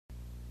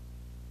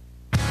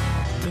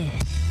Yeah,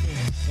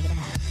 check it out.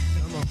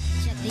 Come on.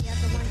 Check the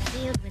other one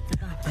filled with the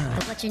bump.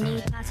 But what you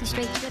need, posse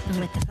straight tripping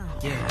with the phone.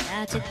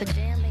 Yeah. I took the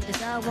jam,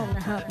 ladies all on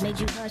the hump. Made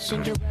you hush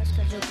and you rush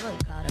cause your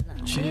throat caught a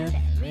lump. Chill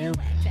that, real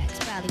whack tracks,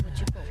 probably what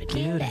you quoted.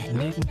 Kill that,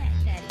 knick-knack,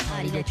 fatty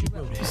party that you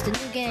wrote. It's the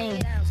new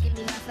game, bounce, give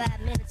me my 5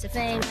 minutes of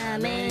fame, I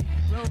mean.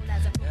 Roll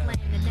as I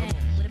proclaim the name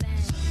with a bang.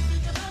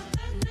 Something about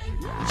that name,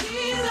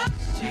 Jesus,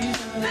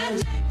 Jesus, that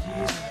name,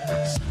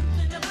 Jesus.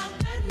 Something about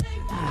that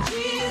name,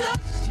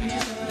 Jesus,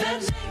 Jesus, that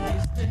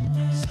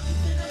name,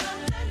 something about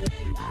that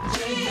name,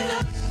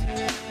 Jesus,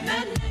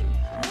 that name.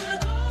 When I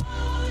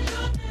call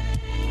your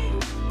name,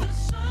 the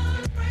sun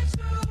breaks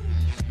through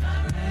my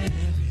rain.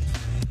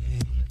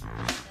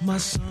 My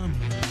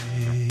summer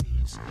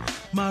days,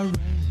 my rainbow,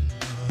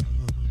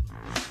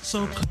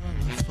 so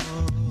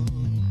colorful.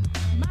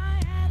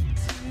 My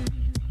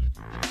attitude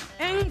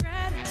and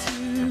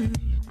gratitude,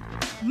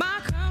 my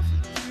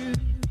comfort through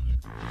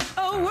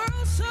a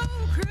world so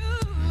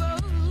cruel.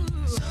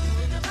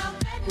 Something about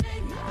that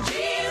name,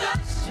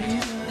 Jesus,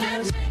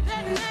 Jesus,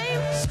 that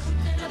name,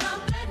 something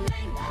about that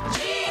name,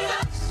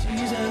 Jesus,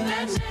 Jesus,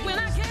 that name. When I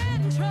get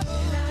in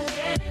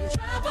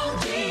trouble,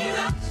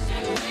 Jesus,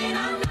 and when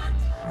I'm not,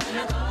 when I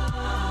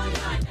call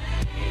your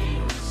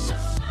name, the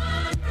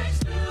sun breaks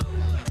through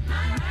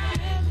my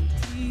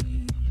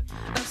reality,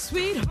 a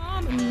sweet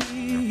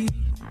harmony,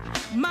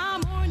 my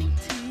morning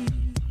tea,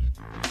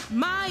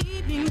 my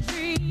evening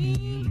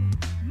dream.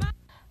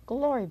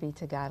 Glory be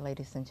to God,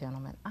 ladies and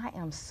gentlemen. I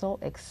am so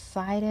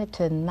excited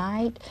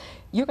tonight.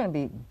 You're going to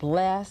be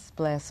blessed,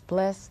 blessed,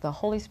 blessed. The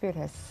Holy Spirit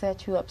has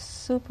set you up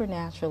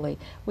supernaturally.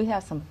 We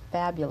have some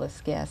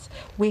fabulous guests.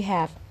 We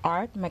have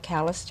Art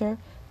McAllister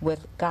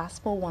with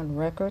Gospel One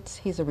Records.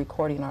 He's a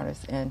recording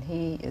artist, and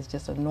he is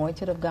just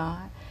anointed of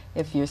God.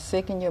 If you're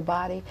sick in your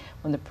body,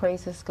 when the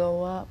praises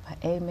go up,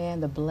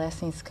 amen, the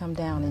blessings come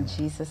down in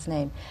Jesus'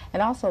 name.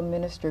 And also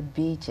Minister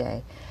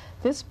BJ.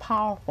 This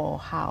powerful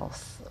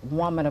house,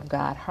 woman of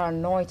God, her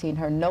anointing,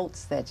 her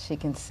notes that she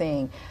can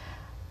sing,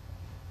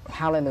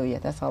 hallelujah,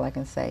 that's all I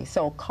can say.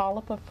 So call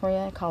up a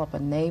friend, call up a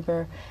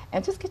neighbor,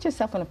 and just get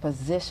yourself in a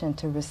position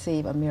to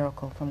receive a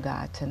miracle from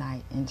God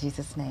tonight, in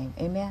Jesus' name,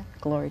 amen?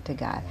 Glory to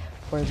God.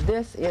 For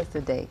this is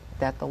the day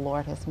that the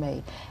Lord has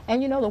made.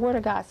 And you know, the Word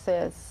of God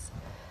says,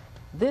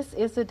 this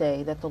is the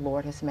day that the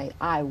Lord has made.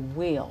 I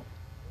will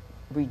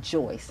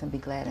rejoice and be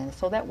glad in it.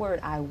 So that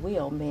word I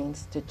will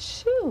means to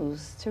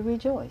choose to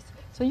rejoice.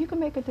 So you can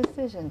make a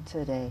decision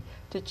today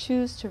to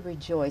choose to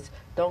rejoice.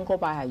 Don't go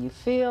by how you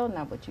feel,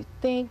 not what you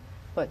think,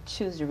 but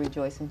choose to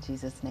rejoice in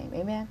Jesus' name.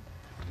 Amen?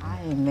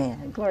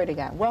 Amen. Glory to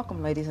God.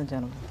 Welcome, ladies and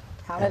gentlemen.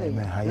 Hallelujah.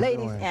 Amen. How you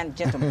Ladies doing? and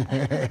gentlemen.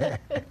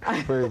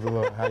 Praise the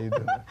Lord. How you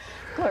doing?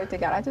 Glory to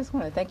God. I just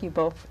want to thank you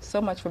both so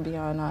much for being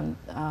on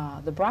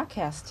the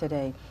broadcast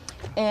today.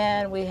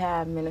 And we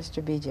have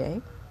Minister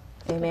BJ.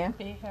 Amen. Good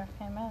to be here.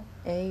 Amen.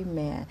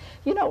 Amen.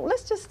 You know,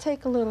 let's just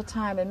take a little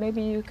time and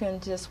maybe you can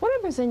just,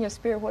 whatever's in your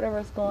spirit,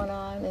 whatever's going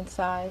on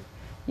inside,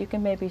 you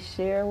can maybe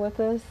share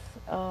with us.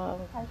 I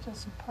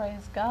just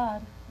praise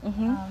God.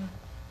 Mm-hmm.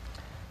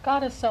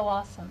 God is so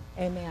awesome.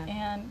 Amen.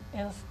 And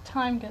as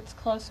time gets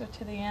closer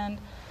to the end,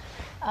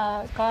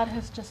 God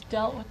has just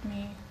dealt with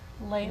me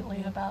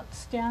lately about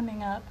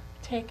standing up,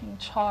 taking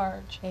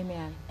charge,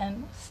 Amen.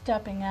 and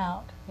stepping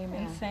out,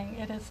 Amen. and saying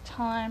it is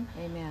time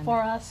Amen.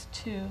 for us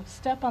to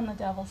step on the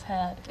devil's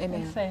head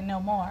Amen. and say no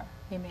more.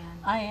 Amen.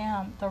 I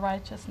am the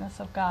righteousness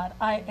of God.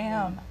 I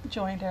am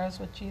joined heirs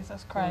with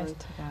Jesus Christ. Glory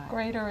to God.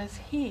 Greater is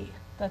He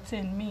that's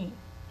in me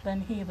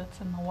than he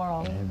that's in the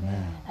world.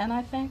 Amen. And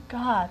I thank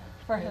God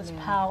for His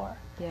Amen. power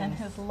Yes. and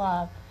His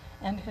love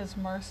and His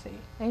mercy.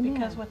 Amen.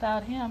 Because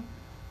without Him,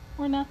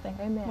 we're nothing.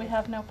 Amen. We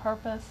have no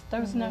purpose.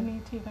 There's no Mhm.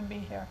 need to even be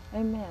here.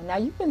 Amen. Now,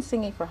 you've been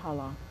singing for how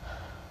long?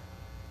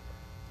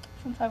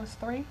 Since I was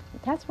 3.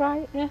 That's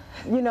right. Yeah.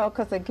 You know,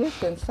 because the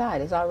gift inside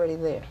is already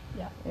there.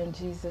 Yeah. In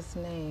Jesus'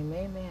 name,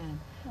 amen.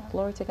 Yeah.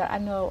 Glory to God. I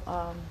know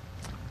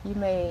you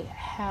may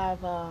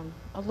have a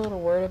little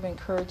word of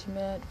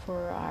encouragement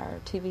for our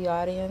TV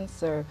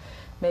audience, or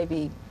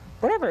maybe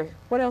whatever.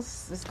 What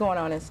else is going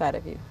on inside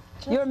of you?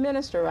 You're a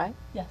minister, right?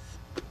 Yes.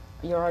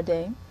 You're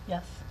ordained?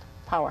 Yes.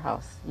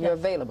 Powerhouse. You're Yes.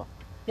 available.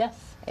 Yes.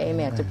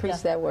 Amen. To preach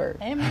Yes. that word.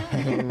 Amen.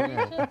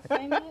 Preach it,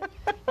 sing it,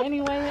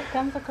 any way it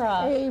comes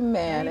across.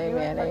 Amen, We do it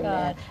amen, for amen.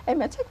 God.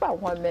 Amen. Take about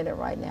 1 minute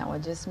right now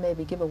and just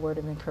maybe give a word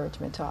of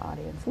encouragement to our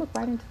audience. Look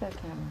right into that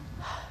camera.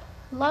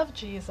 Love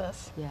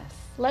Jesus. Yes,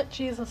 Let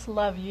Jesus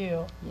love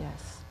you.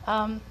 yes.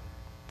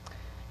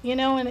 You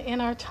know,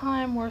 in our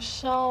time, we're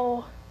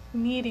so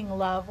needing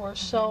love. We're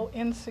so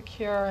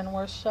insecure and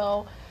we're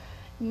so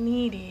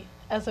needy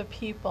as a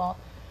people.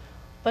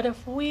 But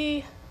if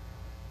we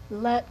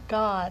let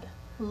God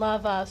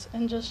love us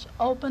and just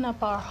open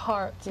up our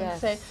hearts and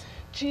Yes. say,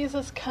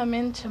 Jesus, come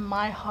into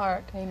my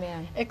heart.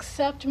 Amen.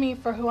 Accept me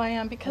for who I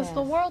am, because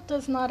the Yes. world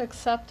does not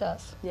accept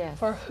us Yes.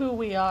 for who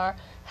we are,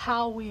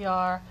 how we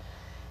are.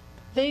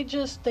 They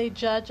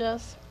judge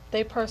us,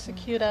 they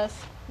persecute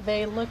us,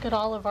 they look at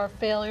all of our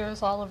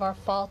failures, all of our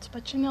faults.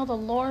 But you know, the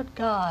Lord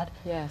God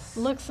Yes.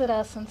 looks at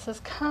us and says,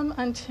 come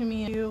unto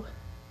me, you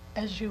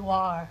as you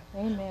are.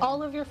 Amen.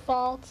 All of your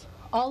faults,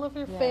 all of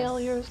your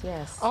failures,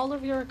 all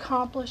of your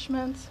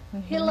accomplishments.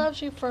 He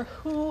loves you for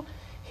who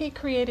He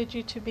created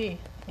you to be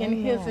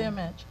in His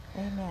image.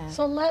 Amen.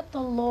 So let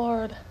the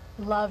Lord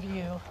love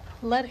you.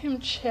 Let Him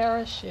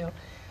cherish you.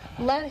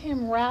 Let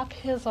Him wrap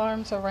His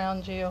arms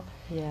around you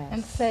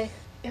and say,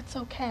 it's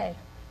okay,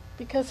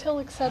 because He'll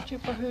accept you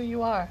for who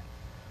you are,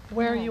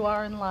 where you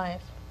are in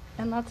life.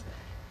 And that's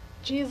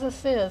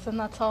Jesus is, and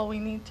that's all we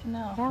need to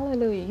know.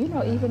 Hallelujah. You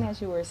know, even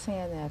as you were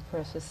saying that,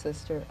 precious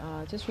sister,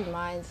 just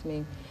reminds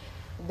me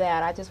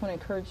that I just want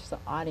to encourage the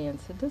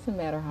audience. It doesn't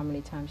matter how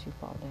many times you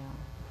fall down.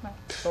 Right.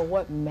 But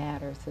what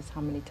matters is how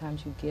many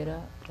times you get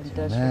up and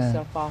dust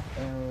yourself off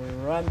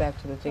and run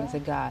back to the things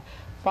of God.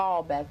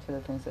 Fall back to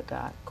the things of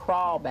God.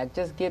 Crawl back.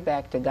 Just get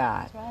back to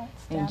God. That's right.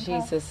 In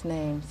Stand Jesus'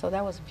 name. So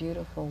that was a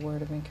beautiful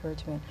word of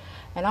encouragement.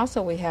 And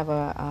also we have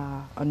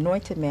a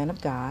anointed man of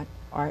God,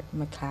 Art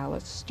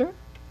McAllister.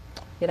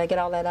 Did I get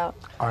all that out?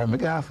 Art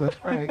McAllister,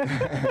 right.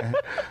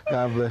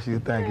 God bless you.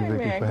 Thank you,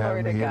 Vicki, for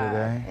having me here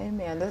today.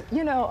 Amen.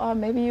 You know,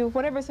 maybe you,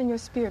 whatever's in your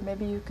spirit,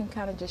 maybe you can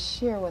kind of just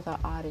share with our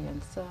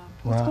audience.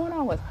 What's going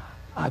on with?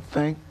 I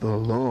thank the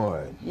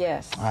Lord.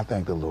 Yes. I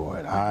thank the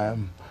Lord. I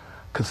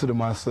consider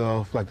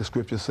myself, like the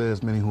scripture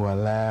says, many who are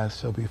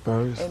last shall be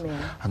first. Amen.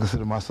 I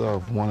consider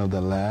myself one of the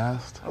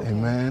last. Okay.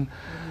 Amen.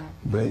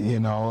 But, you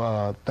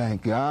know,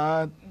 thank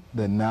God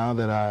that now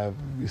that I've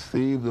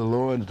received the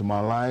Lord into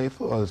my life,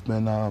 it's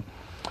been at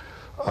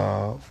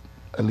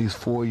least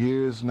 4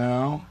 years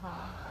now,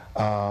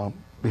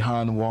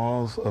 behind the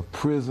walls of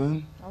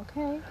prison.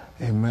 Okay.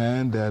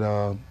 Amen.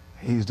 That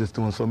He's just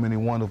doing so many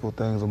wonderful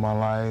things in my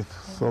life,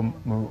 so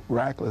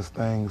miraculous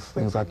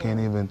things I can't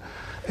even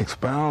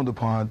expound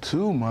upon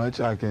too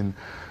much. I can,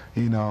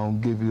 you know,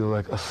 give you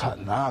like a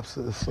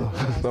synopsis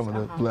of some of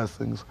the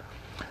blessings.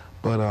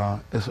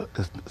 But it's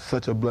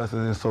such a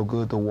blessing. It's so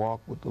good to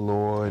walk with the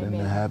Lord and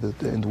to have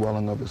the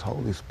indwelling of His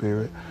Holy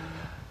Spirit.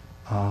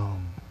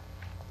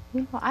 You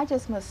know, I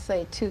just must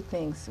say two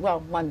things.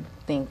 Well, one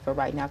thing for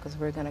right now, because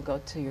we're going to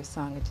go to your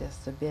song in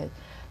just a bit.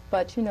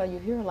 But, you know, you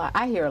hear a lot.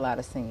 I hear a lot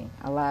of singing,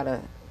 a lot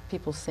of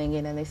people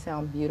singing, and they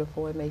sound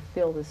beautiful. It may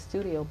fill the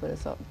studio, but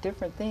it's a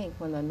different thing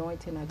when the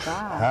anointing of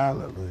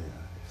God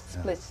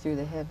splits through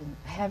the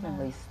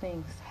heavenly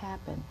things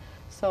happen.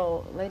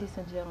 So, ladies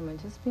and gentlemen,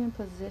 just be in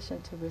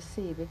position to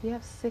receive. If you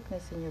have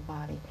sickness in your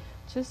body,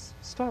 just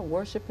start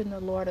worshiping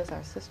the Lord as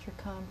our sister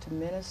come to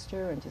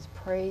minister and just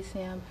praise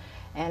Him.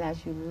 And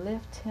as you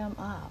lift Him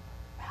up,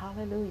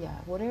 hallelujah,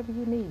 whatever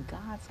you need,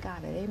 God's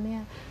got it,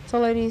 amen. So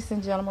ladies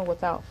and gentlemen,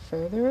 without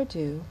further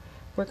ado,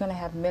 we're going to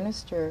have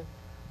Minister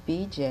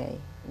BJ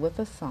with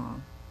a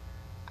song,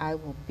 I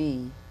Will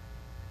Be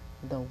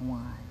the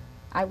One.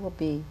 I will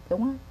be the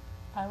one.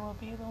 I will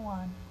be the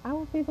one. I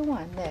will be the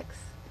one. Next,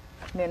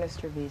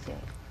 Minister BJ.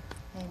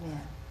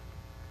 Amen.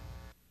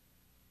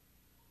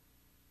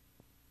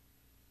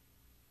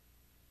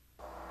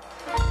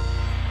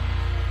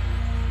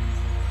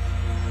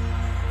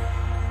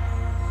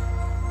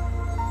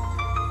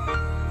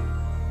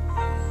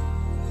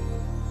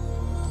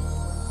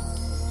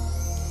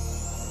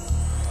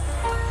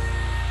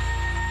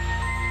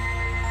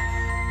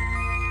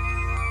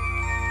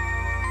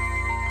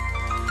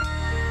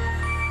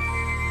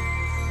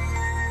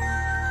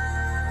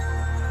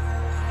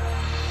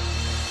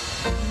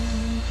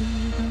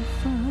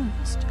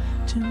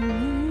 To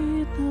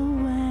lead the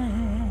way,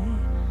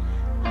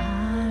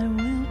 I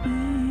will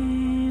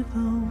be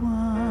the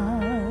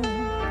one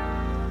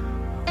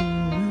who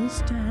will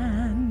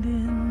stand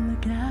in the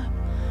gap,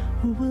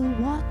 who will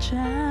watch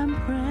and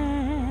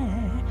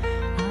pray.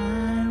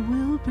 I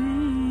will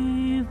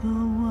be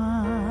the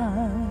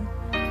one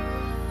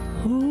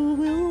who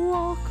will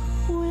walk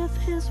with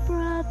his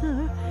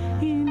brother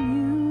in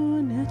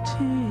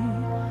unity,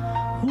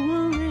 who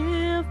will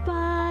live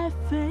by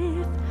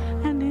faith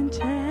and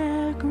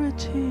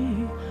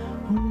integrity,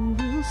 who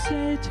will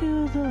say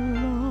to the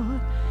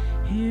Lord,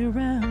 here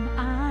am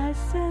I,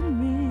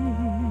 send me.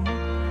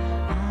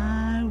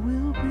 I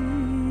will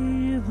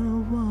be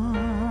the one.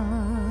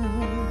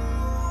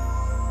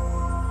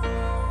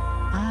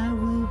 I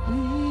will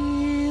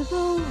be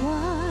the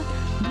one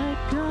that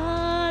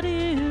God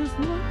is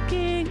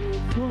looking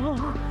for.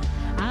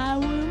 I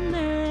will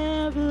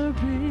never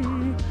be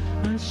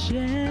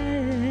ashamed.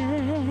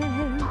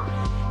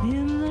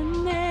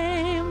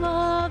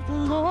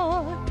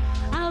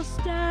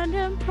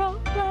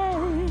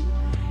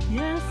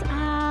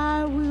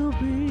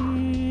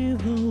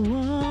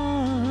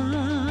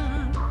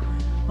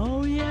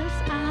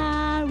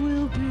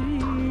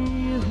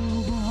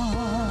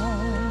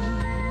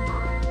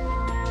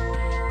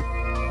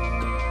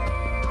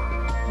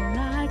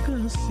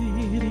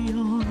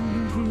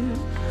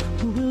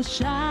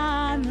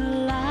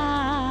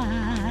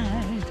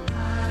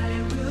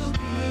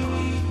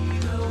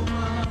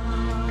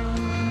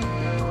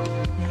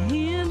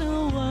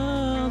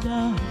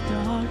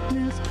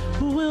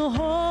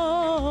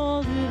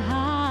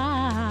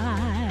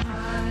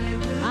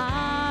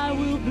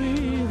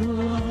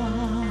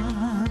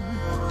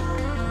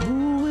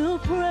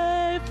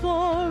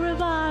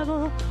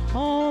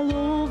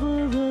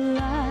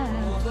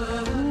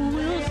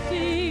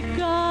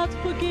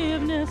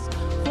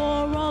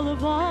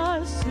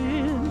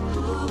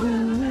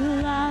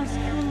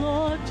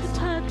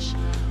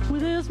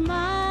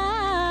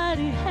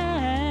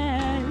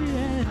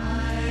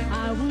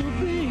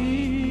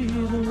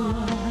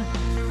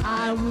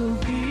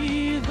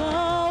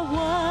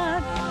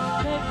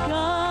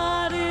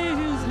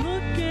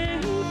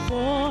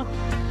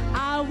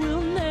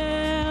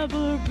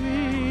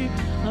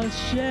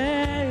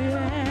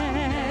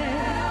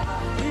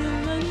 yeah.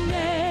 In the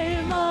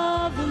name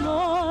of the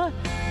Lord,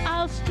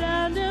 I'll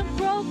stand and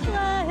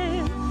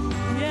proclaim,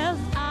 yes,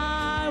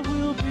 I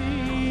will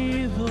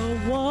be the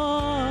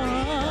one.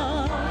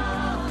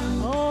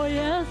 Oh,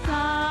 yes,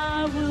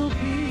 I will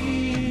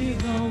be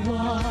the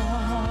one.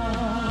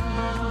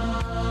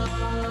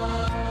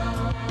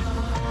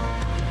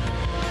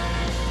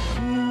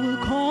 Who will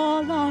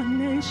call our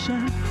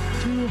nation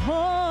to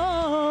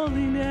holiness?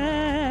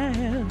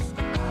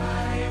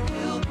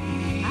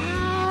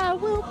 I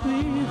will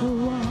be the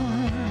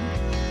one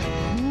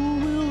who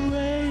will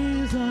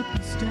raise up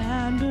the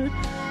standard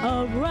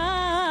of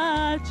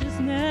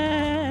righteousness.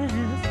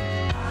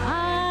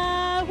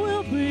 I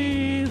will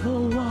be the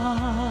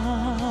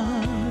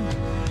one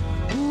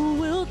who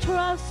will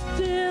trust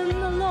in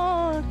the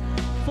Lord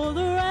for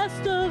the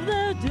rest of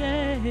their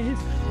days,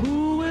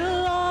 who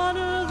will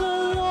honor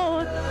the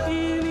Lord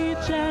in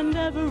each and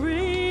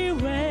every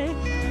way,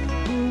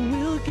 who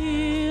will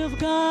give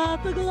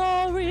God the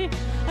glory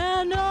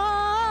and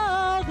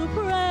all the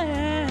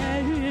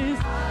praise.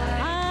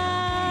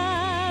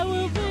 I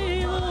will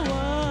be the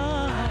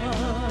one.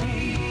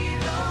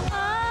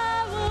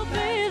 I will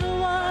be the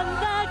one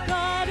that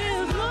God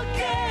is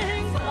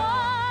looking for.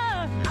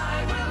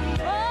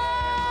 Oh,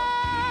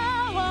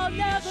 I'll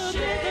never be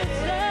the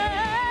same.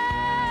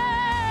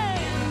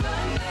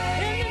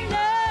 In the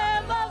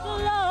name of the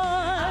Lord,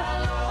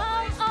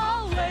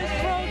 I'll always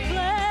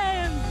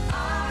proclaim,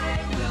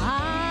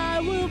 I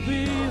will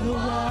be the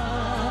one.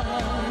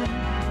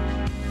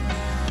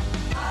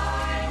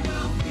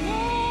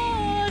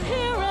 Lord,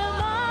 here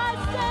am I,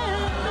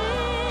 send me.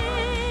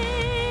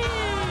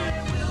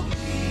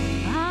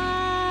 I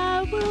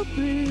will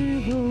be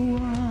the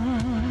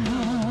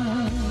one.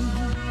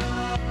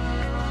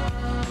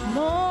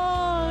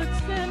 Lord,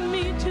 send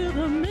me to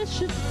the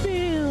mission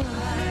field.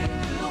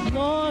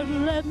 Lord,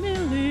 let me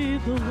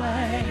lead the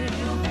way.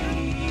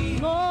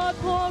 Lord,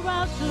 pour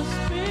out your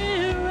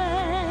spirit.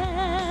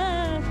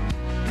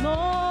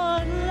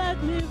 Lord,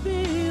 let me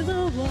be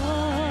the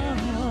one.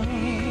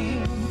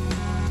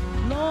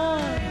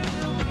 Lord,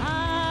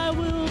 I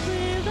will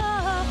be the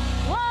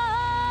one.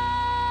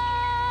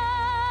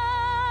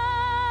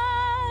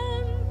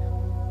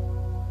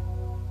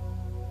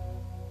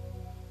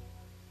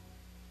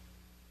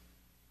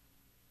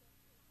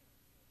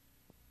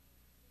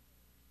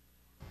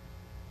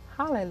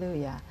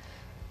 Hallelujah.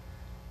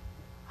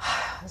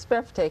 It's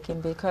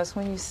breathtaking because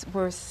when you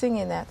were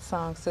singing that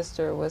song,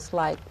 sister, it was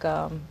like,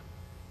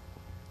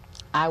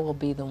 I will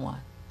be the one.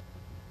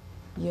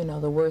 You know,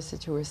 the words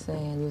that you were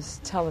saying, you was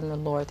telling the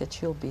Lord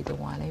that you'll be the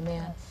one.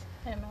 Amen. Yes.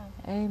 Amen.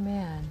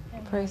 Amen.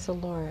 Amen. Praise the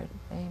Lord.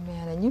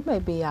 Amen. And you may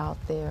be out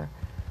there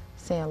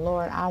saying,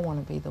 Lord, I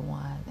want to be the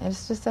one. And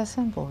it's just that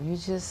simple. You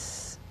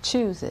just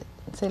choose it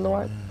and say,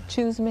 Lord,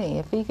 choose me.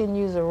 If he can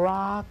use a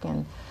rock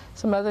and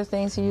some other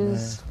things,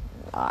 use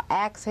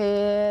axe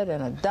head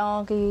and a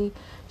donkey,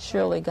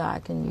 surely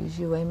God can use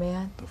you.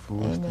 Amen.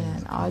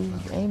 Amen.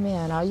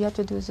 Amen. All you have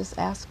to do is just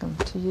ask him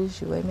to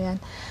use you. Amen.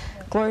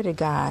 Glory to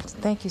God.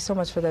 Thank you so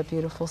much for that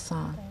beautiful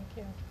song. Thank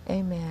you.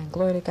 Amen.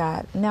 Glory to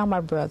God. Now, my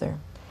brother,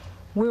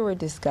 we were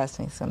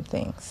discussing some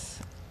things.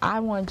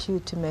 I want you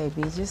to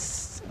maybe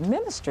just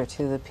minister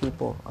to the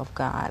people of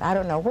God. I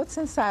don't know. What's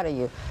inside of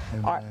you?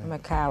 Amen. Art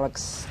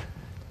McAllister.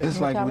 It's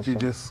like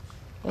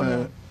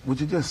what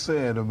you just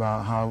said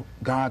about how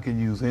God can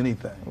use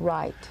anything.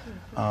 Right.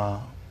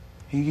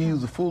 He can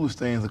use the foolish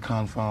things to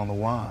confound the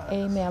wise.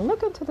 Amen.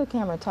 Look into the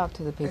camera and talk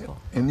to the people.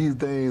 In these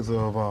days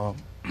of,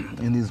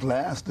 in these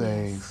last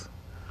days,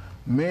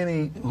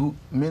 many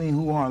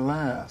who are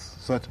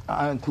last, such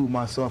I include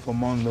myself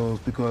among those,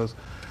 because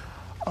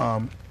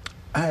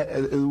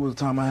it was a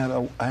time I had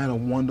a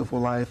wonderful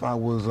life. I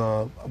was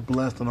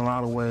blessed in a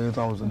lot of ways.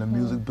 I was in the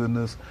music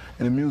business,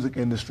 in the music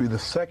industry, the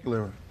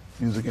secular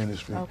music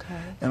industry.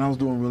 Okay. And I was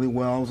doing really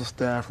well. I was a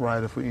staff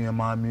writer for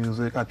EMI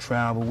Music. I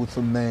traveled with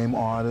some name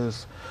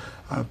artists.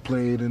 I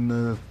played in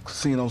the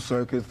casino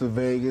circuits, the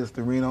Vegas,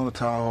 the Reno, the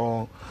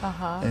Tahoe.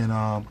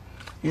 And,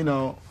 you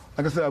know,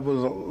 like I said,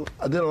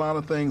 I did a lot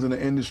of things in the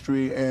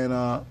industry, and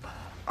I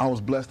was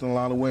blessed in a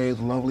lot of ways,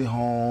 a lovely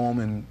home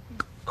and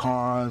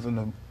cars and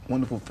a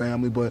wonderful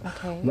family. But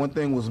one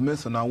thing was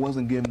missing. I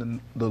wasn't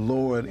giving the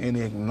Lord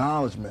any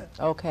acknowledgement.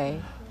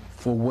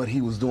 For what he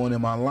was doing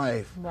in my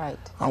life. Right.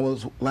 I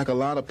was like a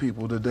lot of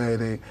people today,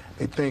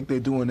 they think they're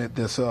doing it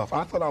themselves.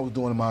 I thought I was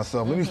doing it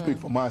myself. Let me speak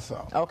for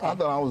myself. I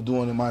thought I was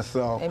doing it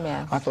myself.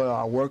 Amen. I thought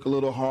I'd work a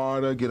little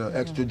harder, get an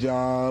extra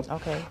job,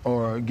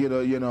 or get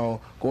a,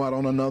 go out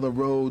on another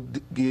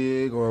road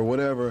gig or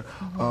whatever.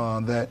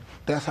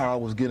 That's how I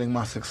was getting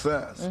my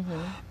success.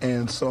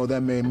 And so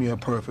that made me a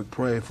perfect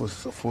prey for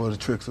the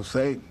tricks of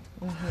Satan.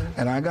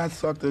 And I got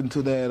sucked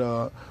into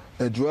that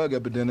drug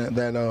epidemic,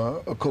 that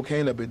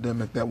cocaine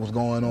epidemic that was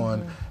going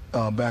on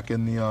back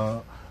in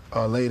the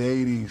late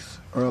 80s,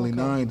 early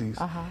 90s.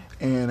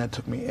 And that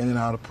took me in and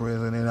out of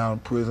prison,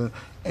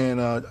 And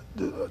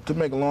to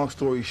make a long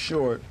story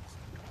short,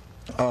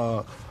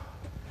 I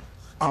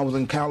was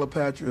in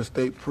Calipatria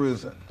State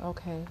Prison.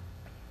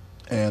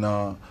 And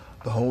the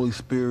Holy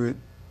Spirit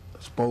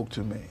spoke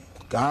to me.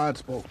 God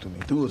spoke to me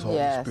through His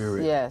Holy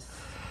Spirit. Yes.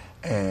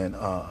 And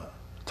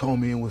told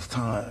me it was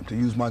time to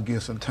use my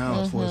gifts and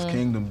talents for His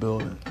kingdom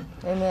building.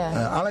 Amen.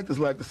 And I like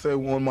to say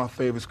one of my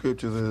favorite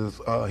scriptures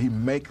is, He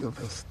maketh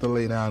us to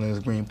lay down in His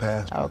green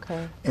pasture.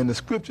 Okay. And the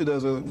scripture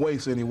doesn't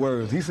waste any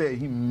words. He said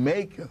He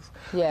maketh.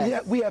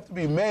 Yes. We have to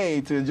be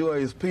made to enjoy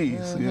His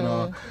peace, you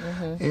know.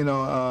 You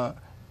know,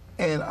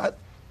 and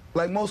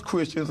like most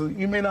Christians,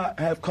 you may not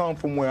have come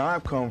from where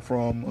I've come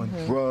from, on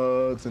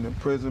drugs and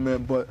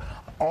imprisonment, but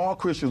all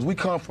Christians, we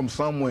come from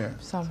somewhere.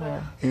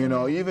 Somewhere. You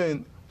know,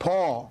 even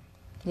Paul,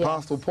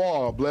 Apostle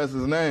Paul, bless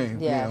his name.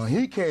 Yes. You know,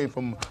 he came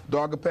from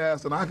darker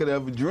past than I could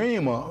ever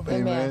dream of.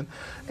 Amen.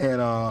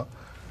 And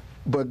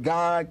but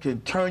God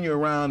can turn you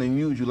around and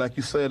use you, like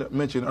you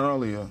mentioned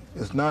earlier.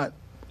 It's not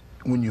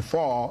when you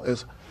fall;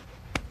 it's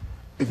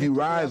if you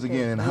rise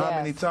again. And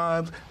however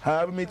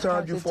many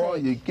times you fall,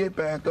 you get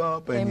back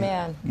up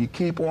and you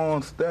keep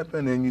on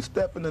stepping, and you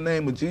step in the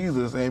name of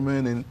Jesus.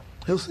 Amen. And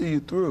He'll see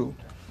you through.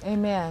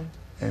 Amen.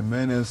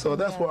 Amen. And so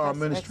that's what our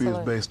ministry is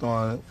based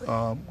on,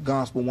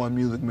 Gospel One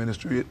Music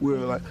Ministry.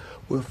 We're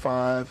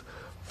 4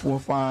 or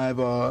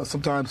 5,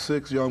 sometimes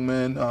 6 young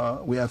men.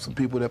 We have some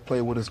people that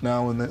play with us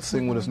now and then,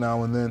 sing with us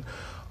now and then.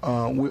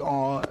 We're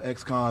all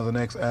ex-cons and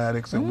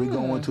ex-addicts, and we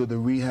go into the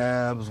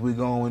rehabs, we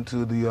go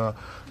into the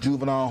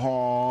juvenile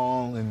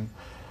hall and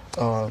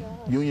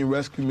Union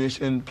Rescue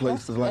Mission,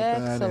 places like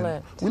that.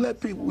 And we let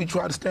people, we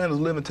try to stand as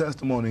living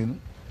testimony.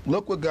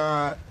 Look what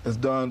God has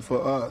done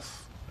for us.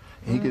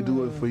 He can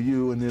do it for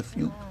you. And if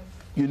you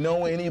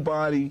know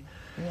anybody,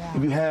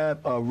 if you have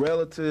a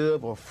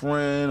relative or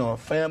friend or a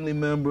family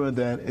member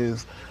that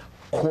is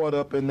caught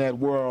up in that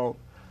world,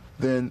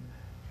 then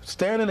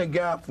stand in the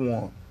gap for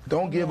them.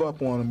 Don't give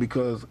up on them,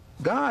 because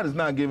God is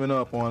not giving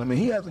up on them, and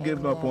He hasn't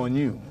given up on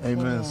you.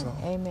 Amen.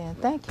 Amen.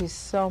 Thank you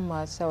so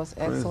much. That was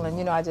excellent.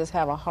 You know, I just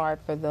have a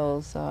heart for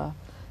those that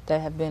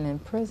have been in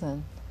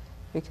prison,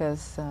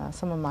 because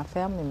some of my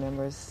family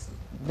members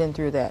been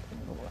through that.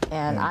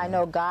 And I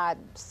know God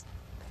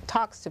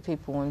talks to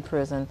people in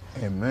prison.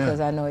 Amen. Because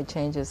I know He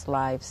changes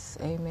lives.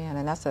 Amen.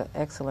 And that's an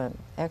excellent,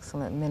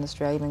 excellent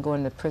ministry. I even go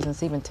into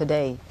prisons. Even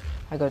today,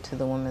 I go to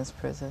the women's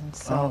prison.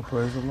 So,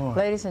 praise the Lord.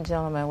 Ladies and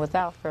gentlemen,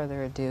 without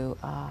further ado,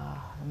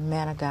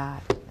 man of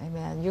God,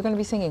 amen. You're going to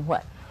be singing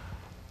what?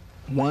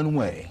 One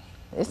Way.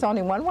 It's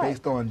only one way.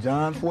 Based on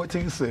John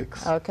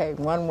 14:6. Okay,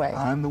 one way.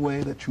 I'm the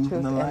way, the truth,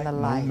 and the light.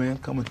 No man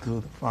cometh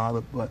to the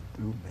Father but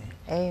through me.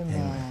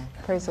 Amen.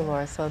 Praise the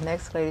Lord. So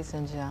next, ladies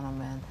and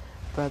gentlemen,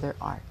 Brother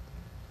Art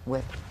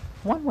with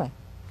One Way.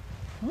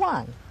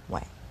 One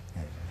Way.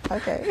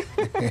 Okay.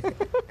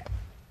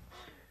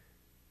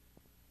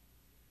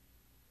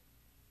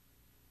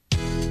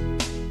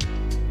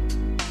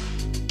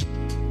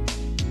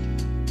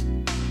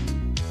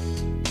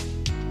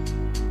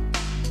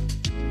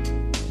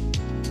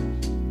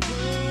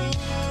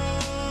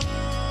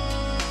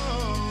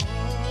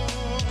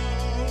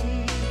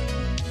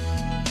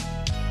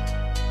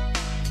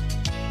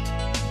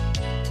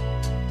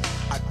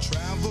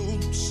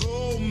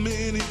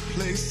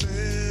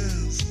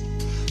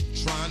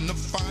 Trying to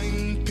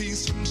find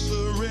peace and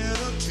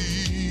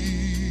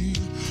serenity.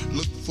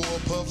 Look for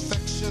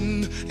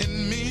perfection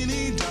in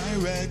many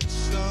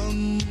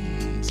directions.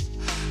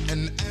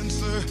 An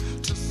answer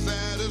to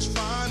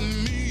satisfy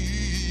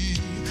me.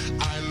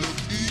 I look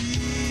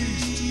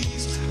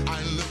east,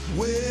 I look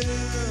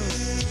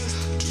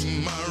west, to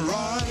my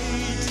right,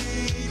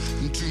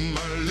 to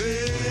my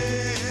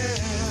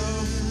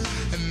left.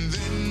 And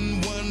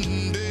then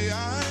one day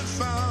I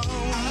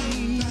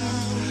found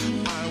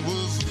I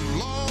was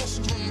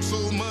lost from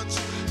so much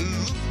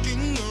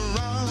looking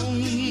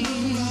around.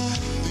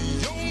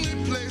 The only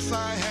place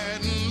I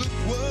hadn't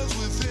looked was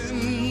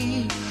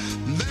within.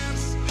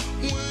 That's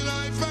when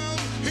I found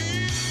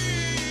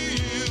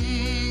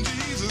Him.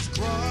 Jesus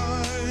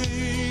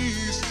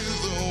Christ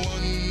is the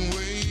one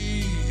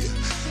way.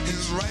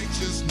 His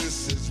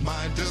righteousness is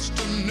my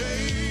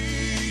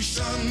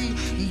destination.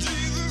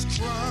 Jesus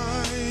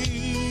Christ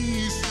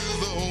is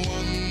the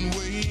one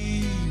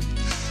way,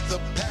 the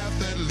path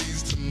that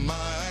leads to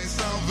my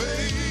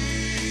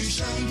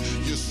salvation.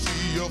 You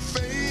see, your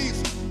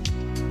faith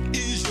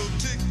is your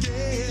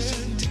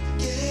ticket.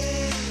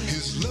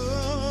 His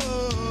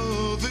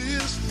love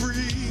is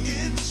free.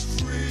 It's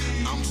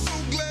free. I'm so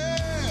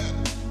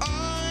glad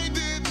I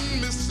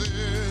didn't miss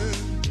it,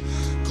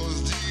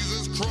 'cause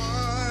Jesus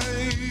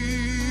Christ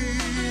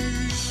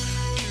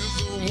is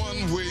the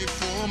one way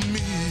for me.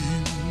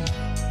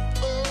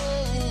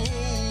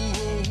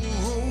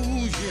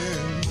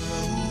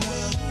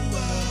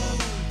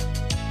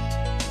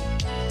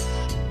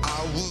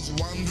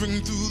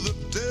 Wandering through the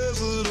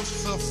desert of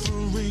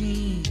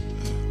suffering,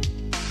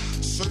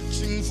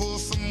 searching for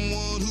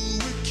someone who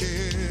would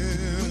care.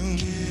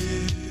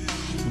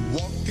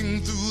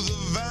 Walking through the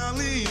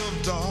valley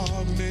of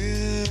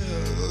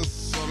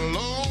darkness,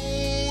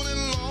 alone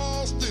and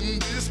lost in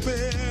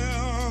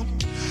despair.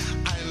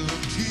 I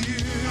looked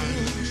here,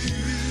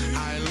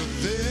 I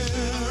looked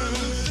there,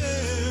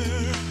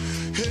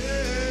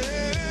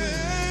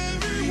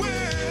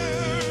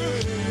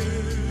 everywhere.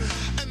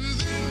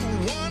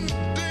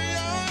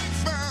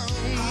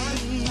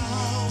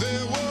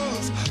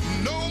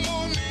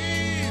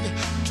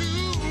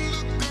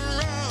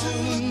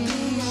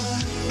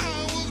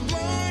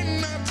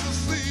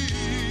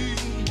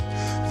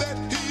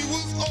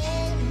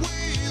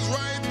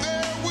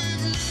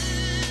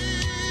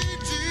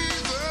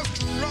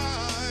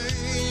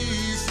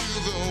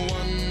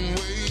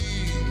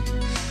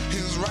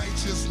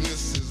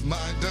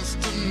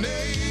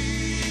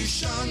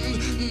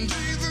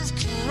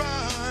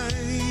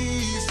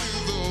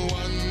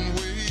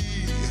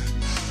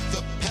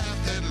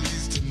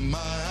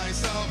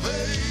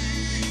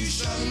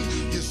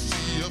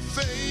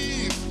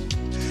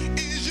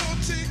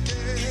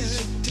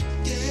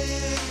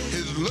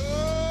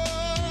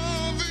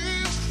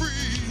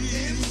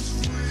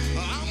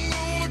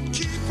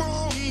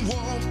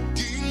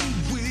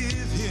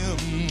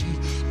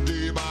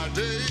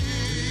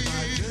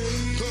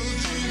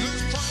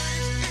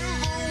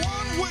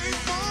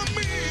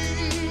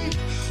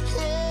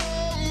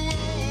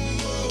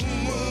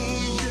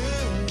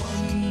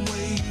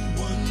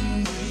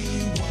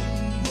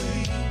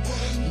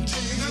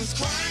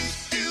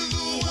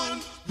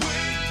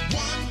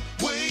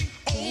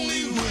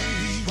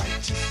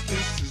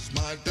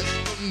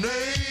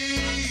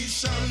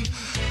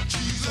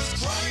 Jesus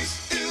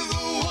Christ is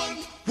the one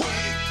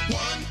way,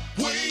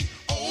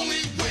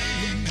 only way,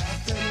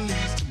 path that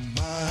leads to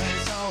my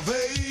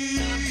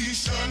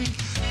salvation.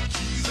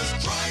 Jesus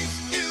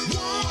Christ is the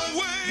one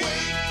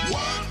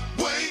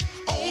way,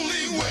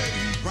 only way.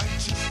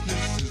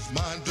 Righteousness is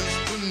my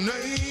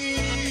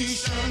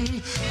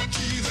destination.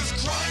 Jesus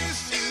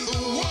Christ is the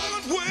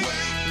one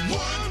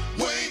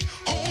way,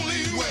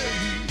 only way,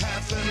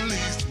 path that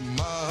leads to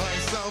my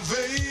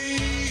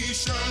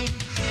salvation.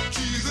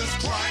 Jesus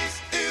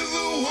Christ is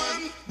the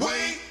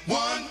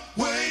one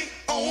way,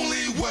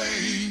 only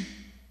way.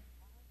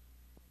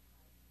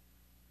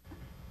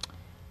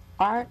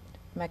 Art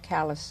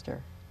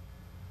McAllister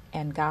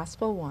and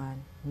Gospel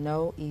One,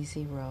 No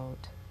Easy Road.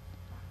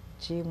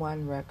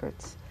 G1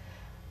 Records.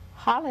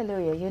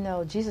 Hallelujah. You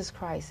know, Jesus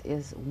Christ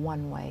is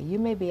one way. You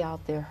may be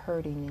out there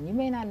hurting and you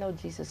may not know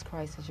Jesus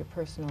Christ as your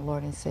personal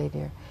Lord and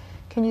Savior.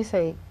 Can you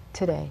say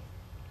today?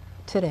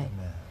 Today.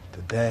 Amen.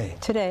 Today.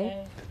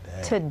 Today.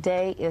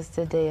 Today is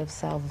the day of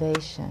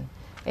salvation.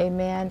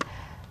 Amen.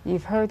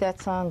 You've heard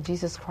that song,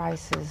 Jesus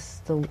Christ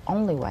is the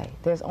only way.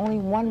 There's only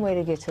one way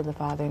to get to the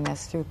Father, and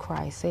that's through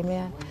Christ.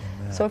 Amen.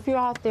 Amen. So if you're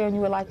out there and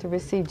you would like to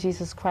receive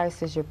Jesus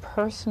Christ as your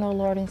personal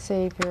Lord and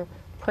Savior,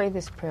 pray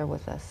this prayer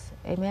with us.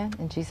 Amen.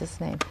 In Jesus'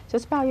 name.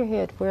 Just bow your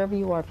head wherever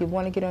you are. If you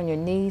want to get on your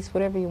knees,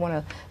 whatever you want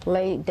to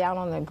lay down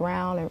on the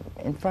ground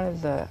in front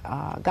of the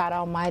God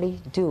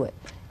Almighty, do it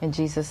in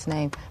Jesus'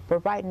 name.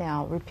 But right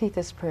now, repeat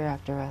this prayer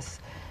after us.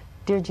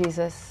 Dear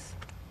Jesus,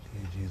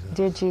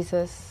 dear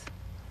Jesus,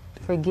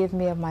 forgive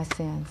me of my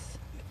sins.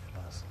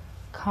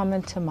 Come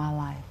into my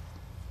life.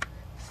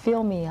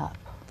 Fill me up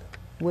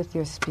with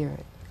your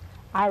Spirit.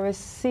 I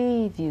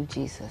receive you,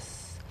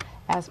 Jesus,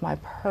 as my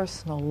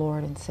personal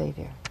Lord and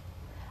Savior.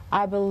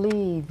 I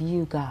believe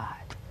you, God,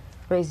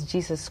 raised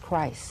Jesus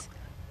Christ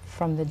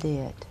from the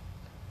dead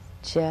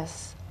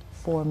just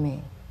for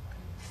me.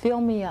 Fill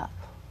me up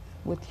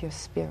with your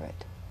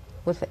Spirit,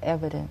 with the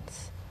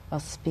evidence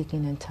of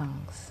speaking in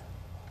tongues.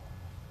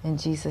 In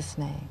Jesus'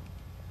 name.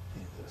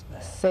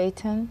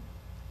 Satan,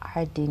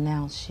 I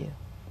denounce you.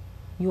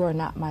 You are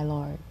not my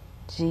Lord.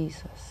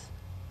 Jesus,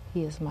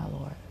 he is my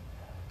Lord.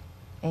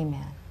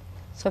 Amen.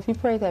 So if you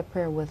pray that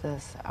prayer with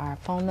us, our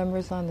phone number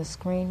is on the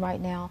screen right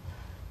now.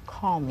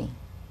 Call me,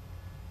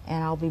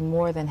 and I'll be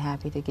more than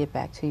happy to get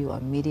back to you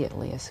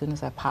immediately as soon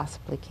as I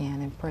possibly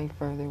can and pray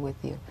further with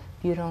you.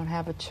 If you don't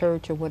have a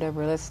church or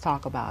whatever, let's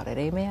talk about it.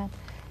 Amen?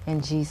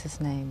 In Jesus'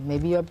 name.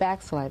 Maybe you're a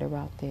backslider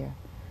out there.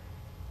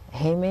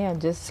 Amen.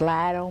 Just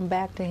slide on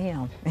back to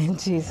him in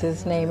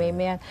Jesus' name.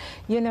 Amen.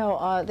 You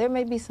know, there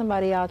may be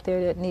somebody out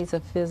there that needs a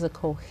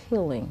physical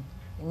healing.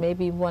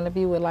 Maybe one of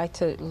you would like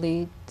to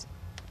lead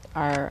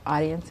our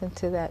audience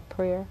into that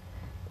prayer,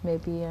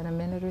 maybe in a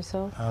minute or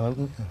so.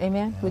 Hallelujah.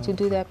 Amen. Would you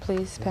do that,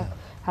 please? Yeah.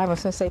 I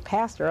was going to say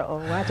Pastor. Oh,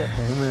 Roger.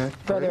 Amen.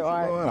 Brother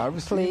Art, Lord, I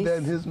receive that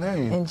in his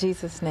name. In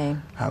Jesus'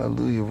 name.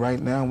 Hallelujah. Right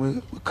now,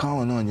 we're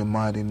calling on your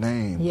mighty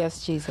name.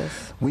 Yes,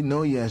 Jesus. We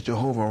know you as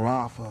Jehovah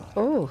Rapha.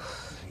 Oh,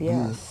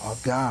 yes. You are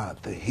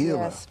God, the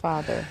healer. Yes,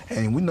 Father.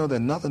 And we know that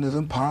nothing is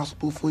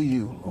impossible for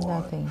you,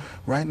 Lord. Nothing.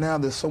 Right now,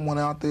 there's someone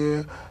out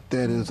there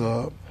that is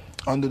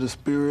under the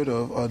spirit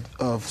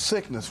of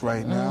sickness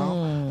right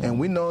now. And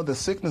we know that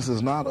sickness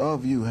is not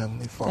of you,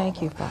 Heavenly Father.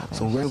 Thank you, Father.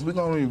 So we're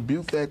going to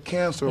rebuke that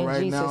cancer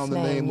right now in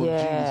the name of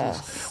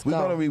Jesus. We're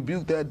going to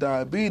rebuke that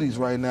diabetes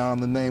right now in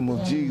the name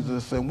of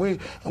Jesus. And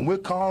we're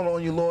calling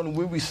on you, Lord, and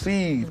we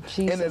receive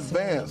in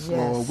advance,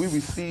 Lord. We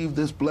receive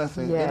this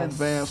blessing in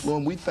advance,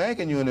 Lord. We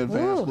thanking you in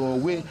advance,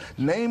 Lord. We're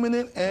naming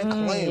it and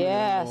claiming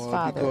it, Lord,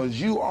 Father. because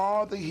you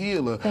are the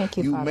healer. Thank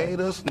you, Father. Made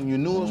us and you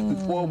knew us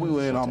before we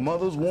were in our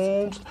mother's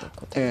wombs,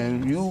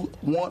 and you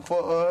want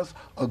for us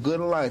a good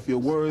life. Your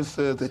word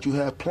says that you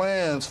have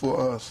plans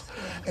for us,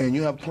 and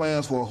you have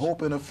plans for a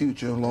hope and a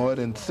future, Lord,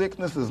 and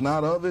sickness is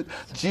not of it.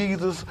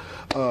 Jesus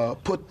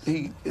put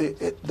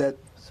that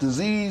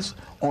disease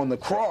on the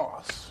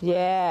cross.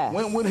 Yes.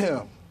 Went with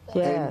him.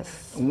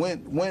 Yes. And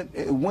went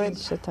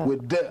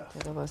with death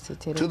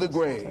to the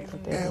grave.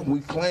 And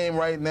we claim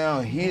right now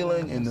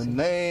healing in the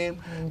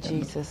name, in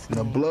Jesus' in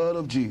the name. blood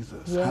of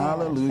Jesus. Yes.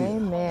 Hallelujah.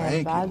 Amen.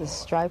 Thank By you, the Lord.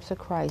 stripes of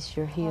Christ,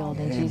 you're healed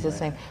in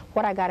Jesus' name.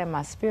 What I got in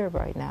my spirit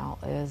right now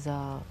is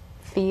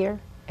fear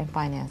and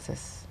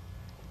finances.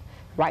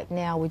 Right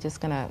now, we're just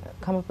going to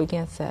come up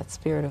against that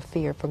spirit of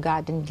fear. For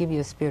God didn't give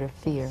you a spirit of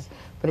fear,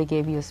 but he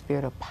gave you a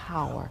spirit of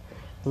power,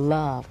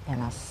 love,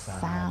 and a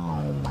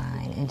sound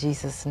mind in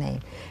Jesus' name.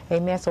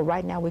 Amen. So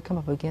right now we come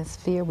up against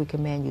fear. We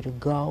command you to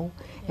go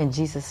in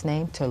Jesus'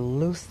 name, to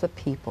loose the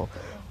people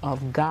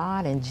of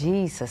God in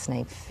Jesus'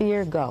 name.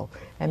 Fear go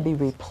and be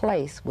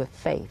replaced with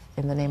faith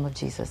in the name of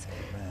Jesus.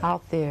 Amen.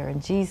 Out there in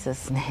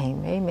Jesus'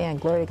 name. Amen.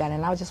 Glory to God.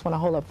 And I just want to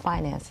hold up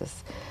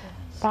finances.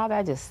 Father,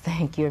 I just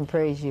thank you and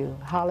praise you.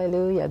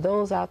 Hallelujah.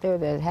 Those out there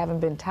that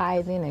haven't been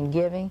tithing and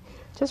giving,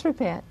 just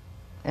repent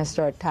and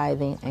start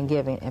tithing and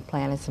giving and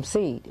planting some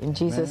seed. In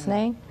Jesus'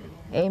 name,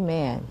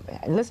 amen.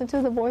 Listen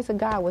to the voice of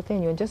God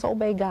within you and just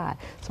obey God.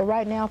 So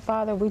right now,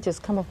 Father, we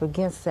just come up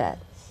against that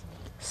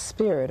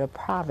spirit of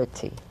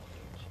poverty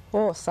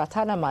Oh,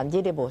 Satana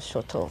Mandirebo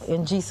Shoto,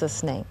 in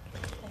Jesus' name.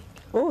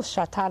 Oh,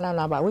 Shatana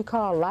Naba. We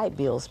call light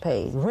bills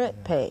paid,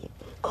 rent paid,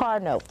 car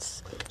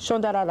notes.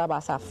 Shondara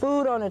Rabasa,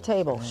 food on the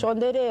table.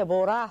 Shondere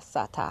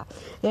Borasata,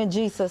 in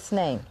Jesus'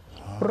 name.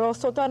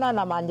 Rosotana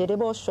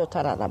Namandirebo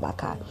Shotara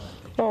Rabaka.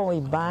 Oh, we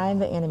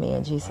bind the enemy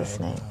in Jesus'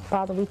 name.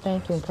 Father, we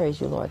thank you and praise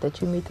you, Lord,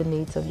 that you meet the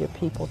needs of your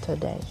people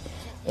today.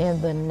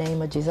 In the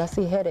name of Jesus. I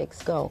see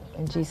headaches go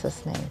in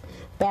Jesus' name.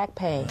 Back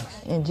pain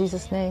in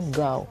Jesus' name,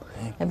 go.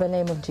 In the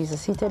name of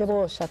Jesus. I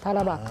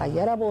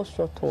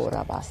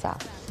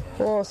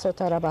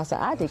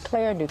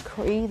declare and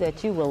decree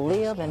that you will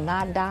live and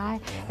not die,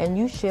 and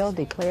you shall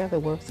declare the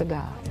works of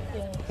God.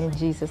 In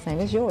Jesus' name.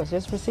 It's yours.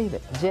 Just receive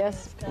it.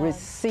 Just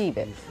receive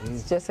it.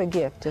 It's just a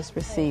gift. Just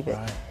receive it.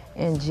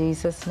 In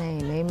Jesus'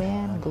 name.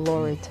 Amen.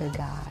 Glory to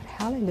God.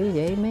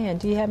 Hallelujah. Amen.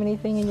 Do you have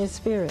anything in your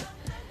spirit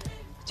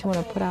that you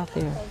want to put out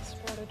there?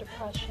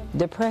 Depression.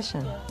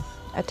 Depression. Yes.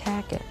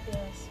 Attack it.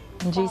 Yes.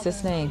 In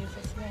Jesus' name.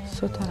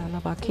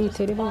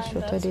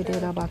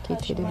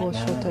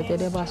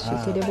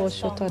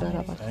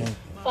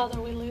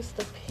 Father, we lose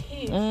the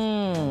peace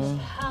and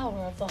the power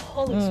of the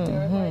Holy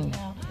Spirit right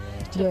now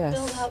to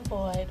fill that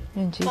void.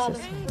 In Jesus' Father,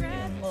 name.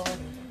 freedom, Lord,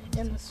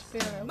 in the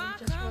Spirit. We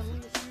just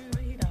release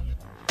freedom.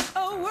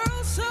 A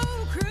world so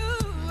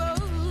cruel.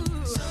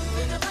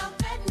 Something about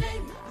that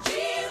name,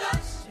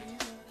 Jesus.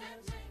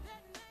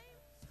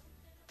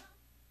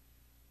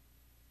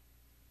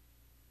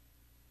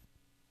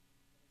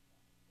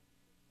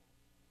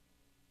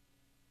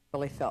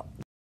 Really felt